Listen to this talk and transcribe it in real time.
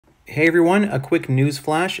Hey everyone, a quick news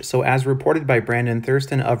flash. So as reported by Brandon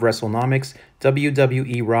Thurston of WrestleNomics,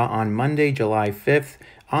 WWE Raw on Monday, July 5th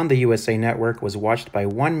on the USA Network was watched by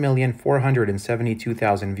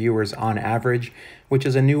 1,472,000 viewers on average, which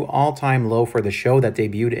is a new all-time low for the show that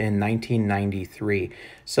debuted in 1993.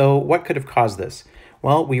 So what could have caused this?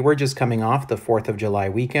 Well, we were just coming off the 4th of July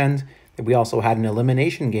weekend. We also had an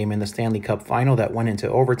elimination game in the Stanley Cup final that went into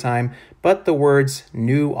overtime, but the words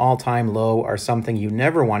new all-time low are something you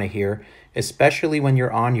never want to hear, especially when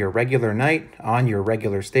you're on your regular night, on your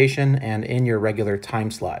regular station, and in your regular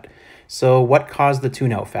time slot. So what caused the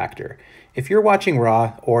tune-out factor? If you're watching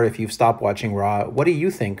Raw, or if you've stopped watching Raw, what do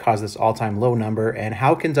you think caused this all-time low number, and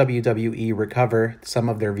how can WWE recover some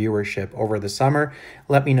of their viewership over the summer?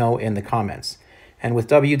 Let me know in the comments. And with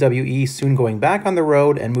WWE soon going back on the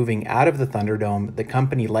road and moving out of the Thunderdome, the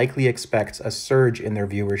company likely expects a surge in their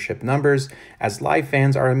viewership numbers, as live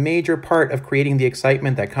fans are a major part of creating the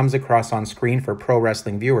excitement that comes across on screen for pro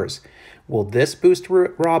wrestling viewers. Will this boost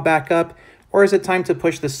Raw back up, or is it time to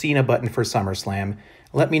push the Cena button for SummerSlam?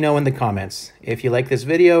 Let me know in the comments. If you like this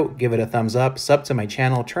video, give it a thumbs up, sub to my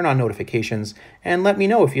channel, turn on notifications, and let me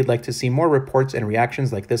know if you'd like to see more reports and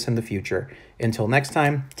reactions like this in the future. Until next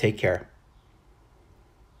time, take care.